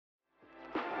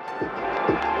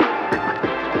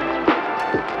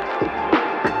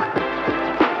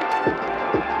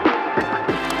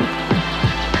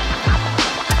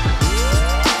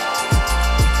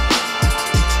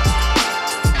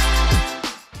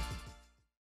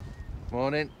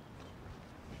Morning.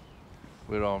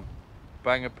 We're on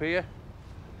Bangor Pier.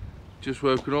 Just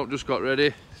woken up, just got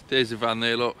ready. There's the van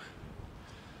there, look.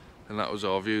 And that was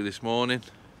our view this morning.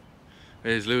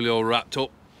 There's Lily all wrapped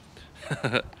up.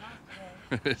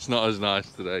 It's not as nice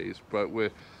today. It's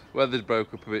weather's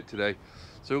broke up a bit today.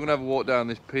 So we're gonna have a walk down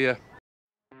this pier.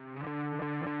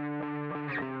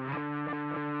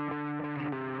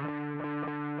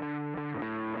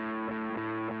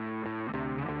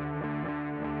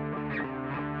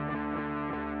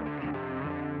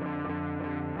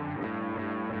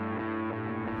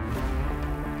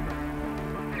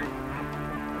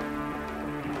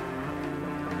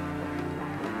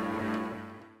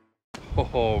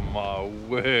 Oh my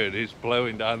word, it's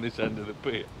blowing down this end of the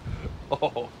pier.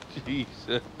 Oh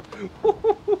Jesus.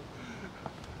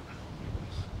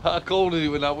 How cold is it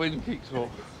when that wind kicks up?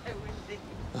 It's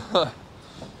so windy.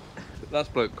 That's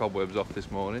bloke cobwebs off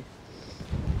this morning.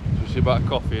 So we see about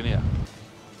coffee in here.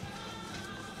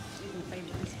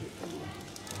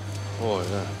 Oh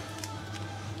yeah.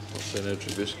 Not saying no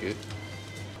to biscuit.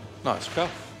 Nice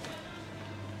calf.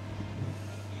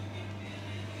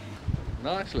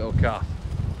 Nice little calf.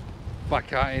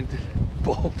 Back out into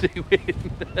Baltic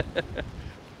wind. At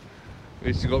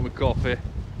least I got my coffee.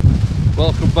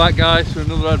 Welcome back guys to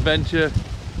another adventure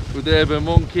with the Urban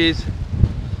Monkeys.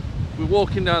 We're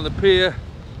walking down the pier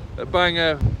at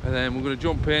Bangor and then we're going to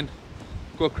jump in,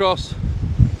 go across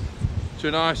to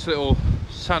a nice little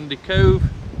sandy cove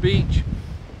beach.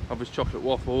 Have his chocolate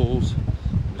waffles,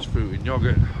 his fruit and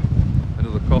yoghurt,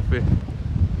 another coffee,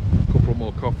 a couple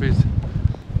more coffees.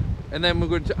 And then we're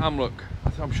going to Amlwch.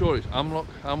 I'm sure it's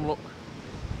Amlwch.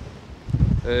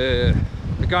 The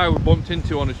guy we bumped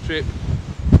into on his trip,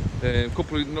 a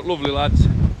couple of lovely lads,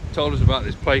 told us about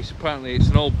this place. Apparently it's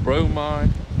an old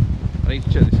bromine. I need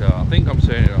to check this out. I think I'm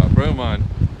saying it right. Bromine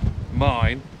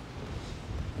mine.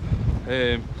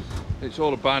 It's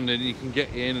all abandoned. You can get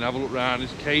in and have a look around.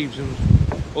 There's caves and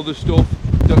other stuff.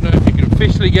 Don't know if you can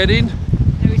officially get in. No,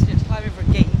 he's going to climb over a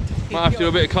gate. Might have to do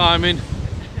a bit of climbing.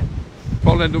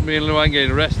 Probably end up being Luan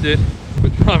getting arrested,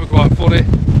 which might be quite funny.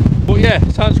 But yeah,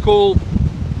 sounds cool.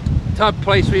 Type of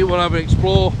place we want to have an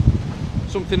explore.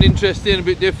 Something interesting, a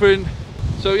bit different.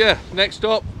 So yeah, next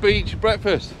stop, beach,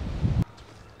 breakfast.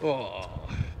 Oh,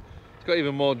 it's got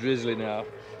even more drizzly now.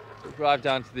 We've arrived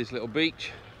down to this little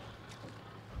beach.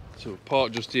 So we've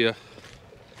parked just here.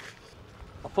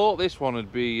 I thought this one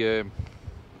would be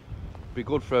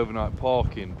good for overnight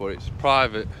parking, but it's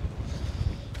private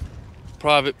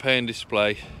paying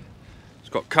display. It's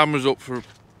got cameras up for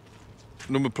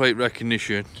number plate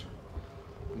recognition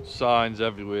and signs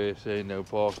everywhere saying no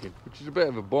parking, which is a bit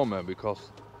of a bummer because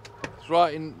it's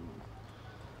right in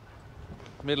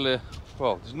the middle of,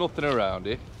 well, there's nothing around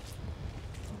it.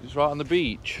 It's right on the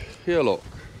beach. Here, look.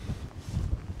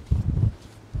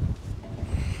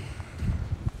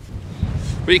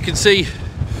 But you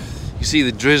see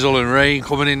the drizzle and rain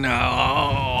coming in now.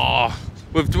 Oh.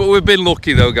 We've been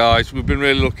lucky though guys, we've been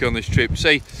really lucky on this trip.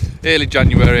 Say early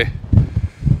January,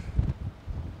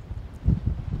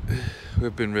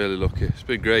 we've been really lucky, it's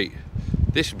been great.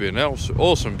 This would be an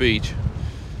awesome beach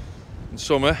in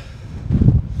summer.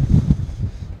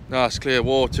 Nice clear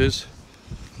waters,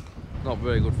 not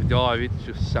very good for diving, it's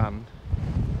just sand.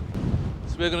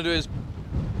 So we're going to do is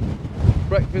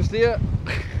breakfast here.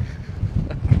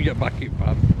 Get back in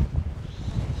man.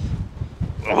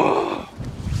 Oh.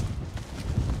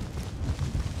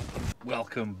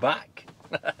 Welcome back.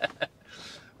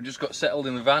 We just got settled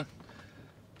in the van.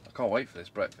 I can't wait for this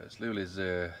breakfast. Luli's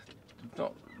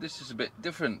this is a bit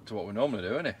different to what we normally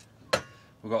do, isn't it?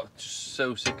 We got just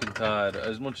so sick and tired.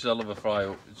 As much as I love a fry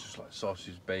up, it's just like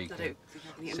sausage, bacon.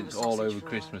 Since all over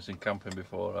Christmas and camping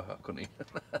before, I couldn't eat.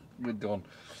 We're done.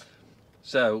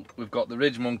 So we've got the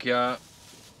Ridge Monkey out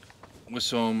with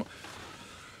some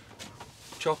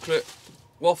chocolate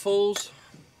waffles.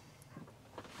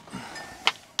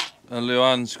 And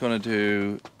Luan's gonna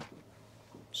do,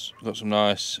 got some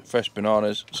nice fresh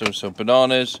bananas. So some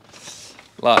bananas,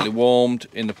 lightly warmed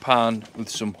in the pan with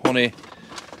some honey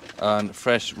and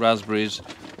fresh raspberries,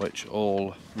 which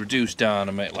all reduce down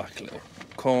and make like a little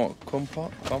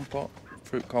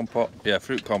fruit compote. Yeah,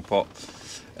 fruit compote.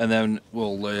 And then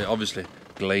we'll obviously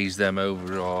glaze them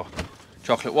over our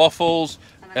chocolate waffles,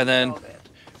 and then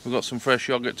we've got some fresh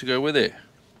yogurt to go with it.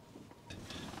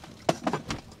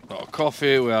 Got a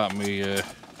coffee without me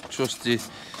trusty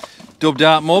dubbed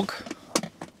out mug.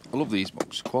 I love these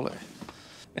mugs, quality.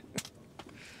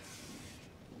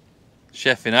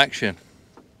 Chef in action.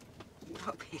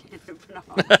 Not peeling a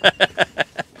banana.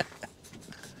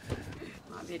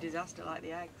 Might be a disaster like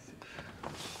the eggs.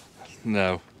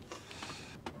 No.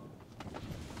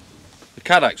 The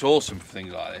Cadac's awesome for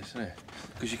things like this, isn't it?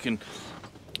 Because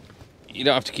you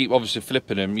don't have to keep obviously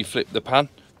flipping them. You flip the pan,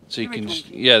 so you can just,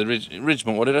 yeah, the ridge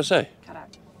monkey. What did I say?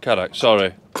 Cadac.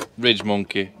 Sorry, ridge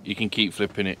monkey. You can keep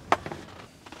flipping it.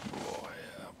 Oh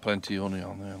yeah, plenty of honey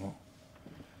on there. Look.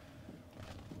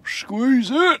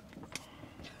 Squeeze it.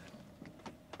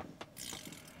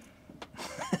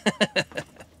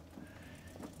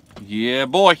 Yeah,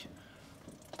 boy.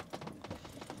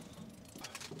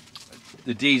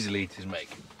 The diesel eaters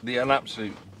they're an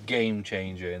absolute game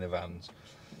changer in the vans.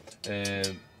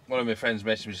 One of my friends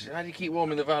messaged me, said, how do you keep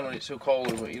warm in the van when it's so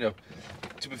cold? You know,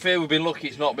 to be fair, we've been lucky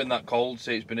it's not been that cold,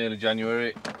 say it's been early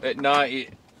January. At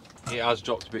night it has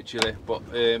dropped a bit chilly, but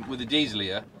with the diesel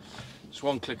here, just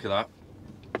one click of that,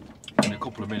 in a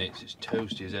couple of minutes it's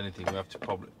toasty as anything. We have to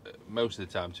probably, most of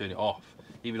the time, turn it off.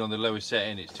 Even on the lowest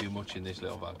setting, it's too much in this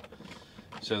little van.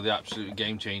 So they're absolute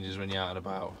game changers when you're out and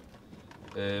about.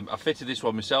 I fitted this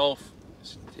one myself.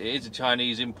 It is a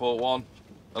Chinese import one.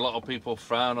 A lot of people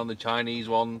frown on the Chinese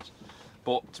ones,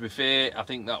 but to be fair, I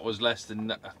think that was less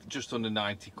than, just under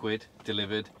 90 quid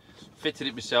delivered. Fitted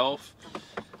it myself.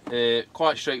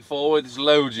 Quite straightforward. There's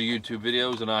loads of YouTube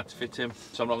videos on how to fit him,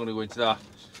 so I'm not going to go into that.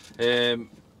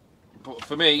 But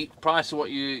for me, price of what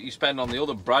you spend on the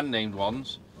other brand named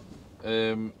ones,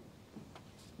 you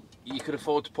could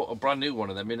afford to put a brand new one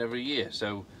of them in every year.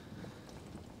 So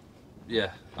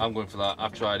yeah, I'm going for that.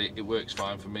 I've tried it, it works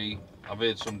fine for me. I've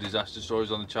heard some disaster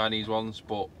stories on the Chinese ones,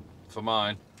 but for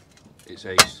mine, it's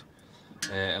ace.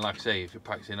 And like I say, if it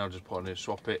packs in, I'll just put on it,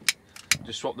 swap it.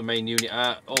 Just swap the main unit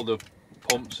out. All the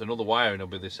pumps and all the wiring will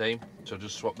be the same, so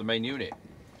just swap the main unit.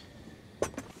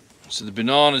 So the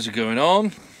bananas are going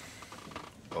on.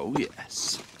 Oh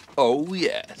yes, oh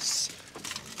yes.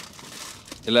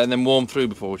 You're letting them warm through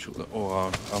before we chuck them.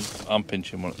 Oh, I'm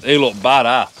pinching one. They look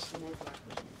badass.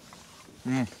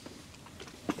 Mm.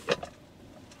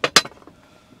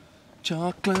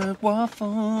 Chocolate waffle.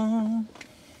 Oh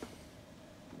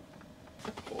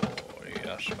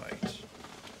yes, mate.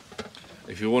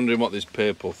 If you're wondering what this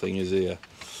purple thing is here,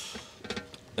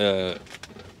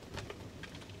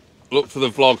 look for the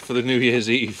vlog for the New Year's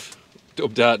Eve,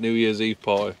 dubbed out New Year's Eve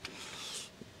party.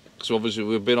 So obviously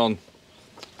we've been on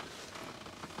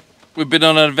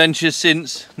an adventure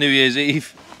since New Year's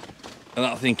Eve, and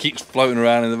that thing keeps floating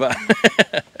around in the van.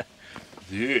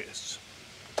 Yes.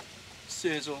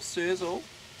 Sizzle, sizzle.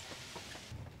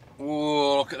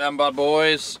 Whoa, look at them bad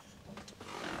boys.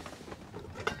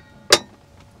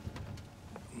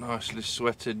 Nicely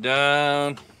sweated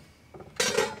down.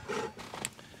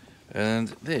 And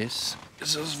this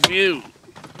is us view.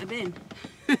 A bin.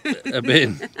 A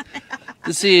bin.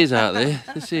 The sea is out there.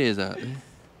 The sea is out there.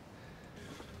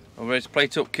 All ready to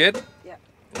plate up, kid? Yeah.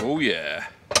 Oh yeah.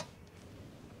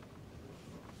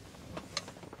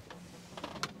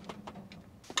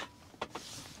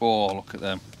 Oh, look at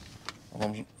them.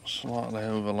 I'm slightly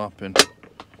overlapping.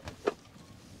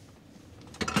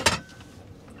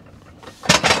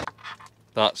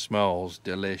 That smells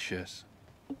delicious.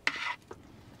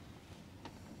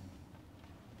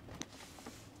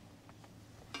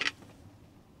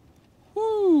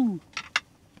 Woo!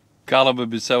 Callum would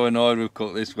be so annoyed we've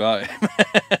cooked this right.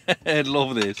 He'd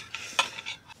love this.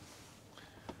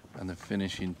 And the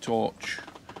finishing touch.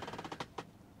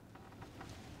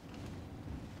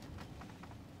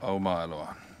 Oh my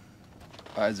lord,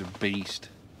 that is a beast.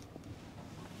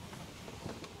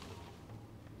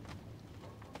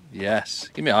 Yes,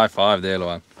 give me a high five there,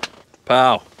 Luan.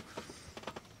 Pow.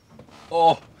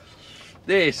 Oh,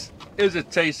 this is a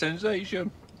taste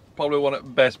sensation. Probably one of the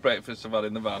best breakfasts I've had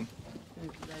in the van.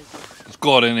 It's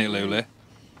good, isn't it, Lulu?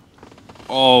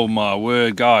 Oh my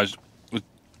word, guys. With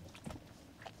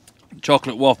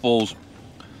chocolate waffles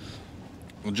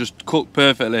will just cook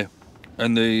perfectly.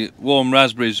 And the warm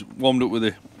raspberries warmed up with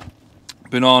the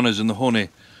bananas and the honey,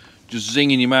 just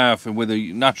zing in your mouth, and with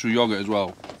the natural yogurt as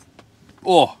well.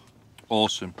 Oh,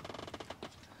 awesome.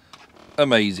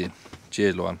 Amazing.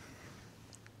 Cheers, Luan.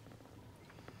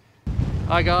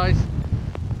 Hi guys,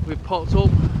 we've popped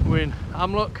up, we're in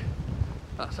Amlwch.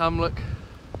 That's Amlwch,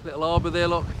 little harbour there,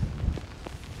 look.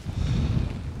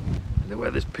 And the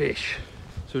weather's pish.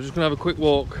 So we're just gonna have a quick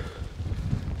walk,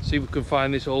 see if we can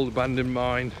find this old abandoned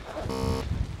mine.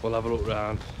 We'll have a look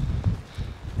round.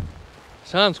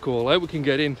 Sounds cool, I hope we can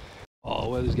get in. Oh,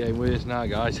 weather's getting worse now,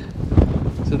 guys.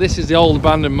 So this is the old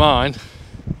abandoned mine.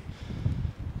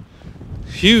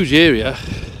 Huge area.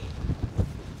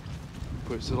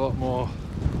 but it's a lot more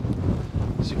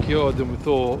secured than we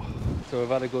thought. So we've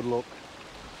had a good look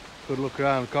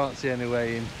around. Can't see any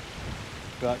way in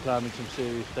without climbing some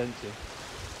serious fencing.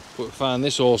 But we found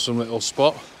this awesome little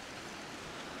spot.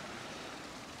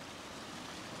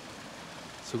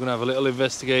 So we're gonna have a little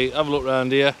investigate, have a look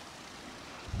around here.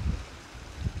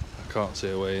 I can't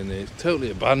see a way in there. It's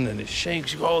totally abandoned. It's a shame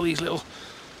because you've got all these little,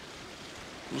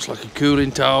 looks like a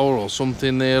cooling tower or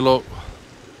something there, look.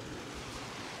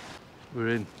 We're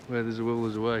in. Where there's a will,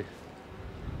 there's a way.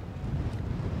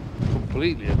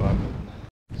 Completely abandoned.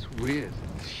 It's weird.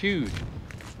 It's huge.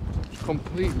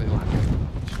 Completely like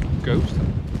a ghost.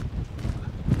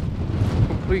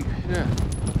 Complete, yeah.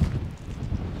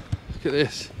 Look at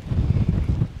this.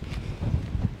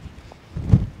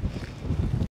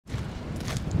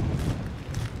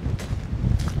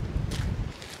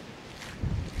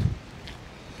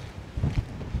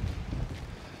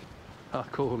 How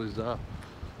cool is that?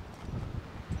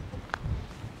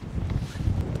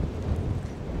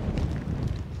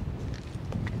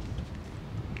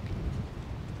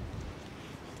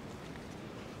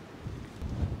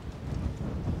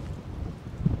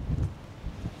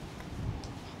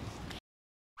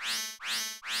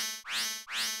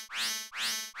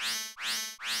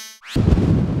 I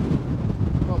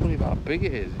can't believe how big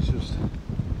it is. It's just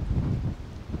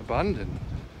abandoned.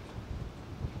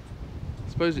 I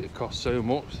suppose it costs so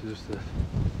much just to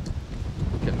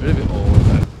get rid of it all.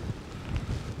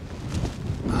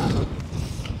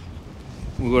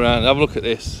 We'll go around, have a look at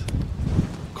this,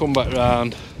 come back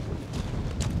round,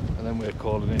 and then we're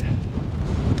calling it.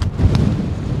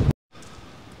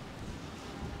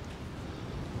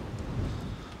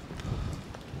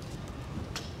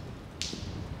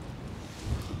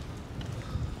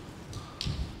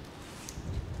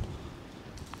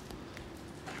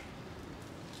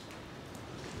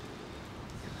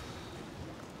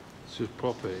 It's just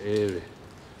proper eerie,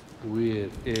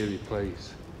 weird, eerie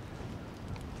place.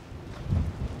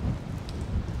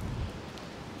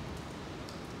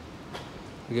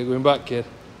 You get going back, kid?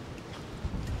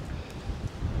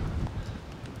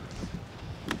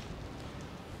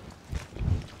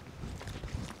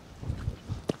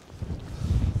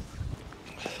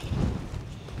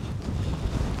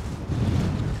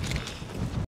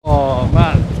 Oh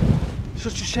man,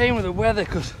 such a shame with the weather,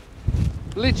 because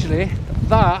literally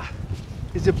that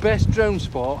is the best drone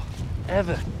spot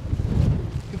ever.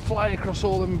 You can fly across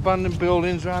all them abandoned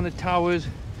buildings, around the towers,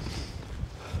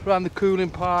 around the cooling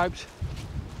pipes,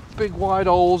 big wide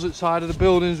holes at the side of the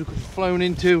buildings we could have flown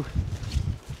into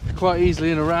quite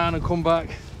easily and around and come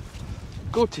back.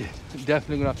 Gutted.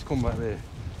 Definitely gonna have to come back there.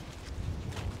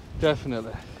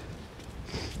 Definitely.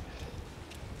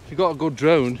 If you've got a good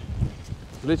drone,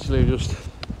 literally just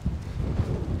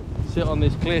sit on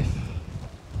this cliff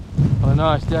on a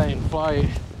nice day and fly it,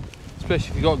 especially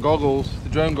if you've got goggles, the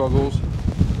drone goggles.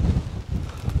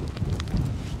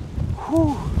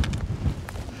 Whew.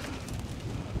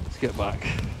 Let's get back.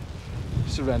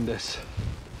 It's horrendous.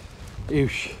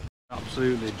 Oosh.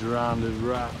 Absolutely drowned in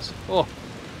rats. Oh,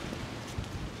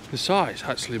 the site's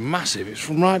actually massive. It's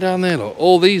from right down there, look.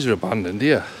 All these are abandoned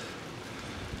here.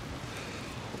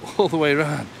 All the way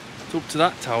around. It's up to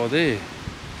that tower there.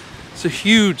 It's a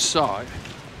huge site.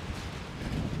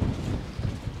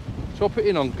 So I'll put it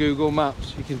in on Google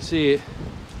Maps. You can see it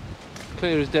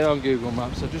clear as day on Google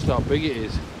Maps. So just how big it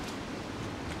is.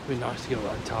 It'd be nice to get up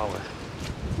that tower.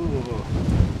 Ooh.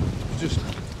 It's just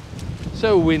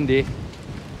so windy.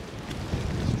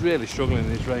 It's really struggling in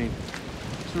this rain.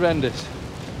 It's horrendous.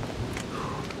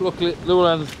 Luckily,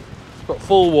 Llewellyn's got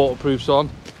full waterproofs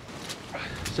on.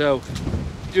 So,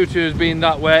 due to us being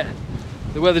that wet,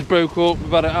 the weather's broke up. We've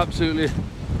had an absolutely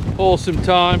awesome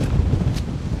time.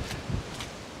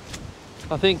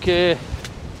 I think we're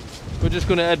just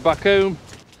going to head back home.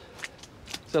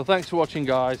 So thanks for watching,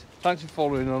 guys. Thanks for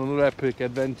following on another epic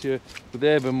adventure with the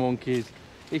Urban Monkeys.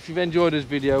 If you've enjoyed this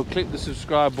video, click the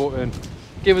subscribe button,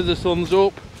 give us a thumbs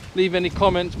up, leave any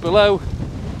comments below,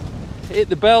 hit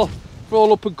the bell for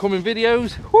all up and coming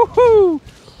videos. Woohoo!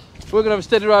 We're going to have a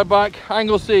steady ride back.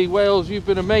 Anglesey, Wales, you've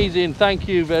been amazing. Thank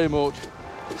you very much.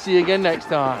 See you again next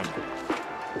time.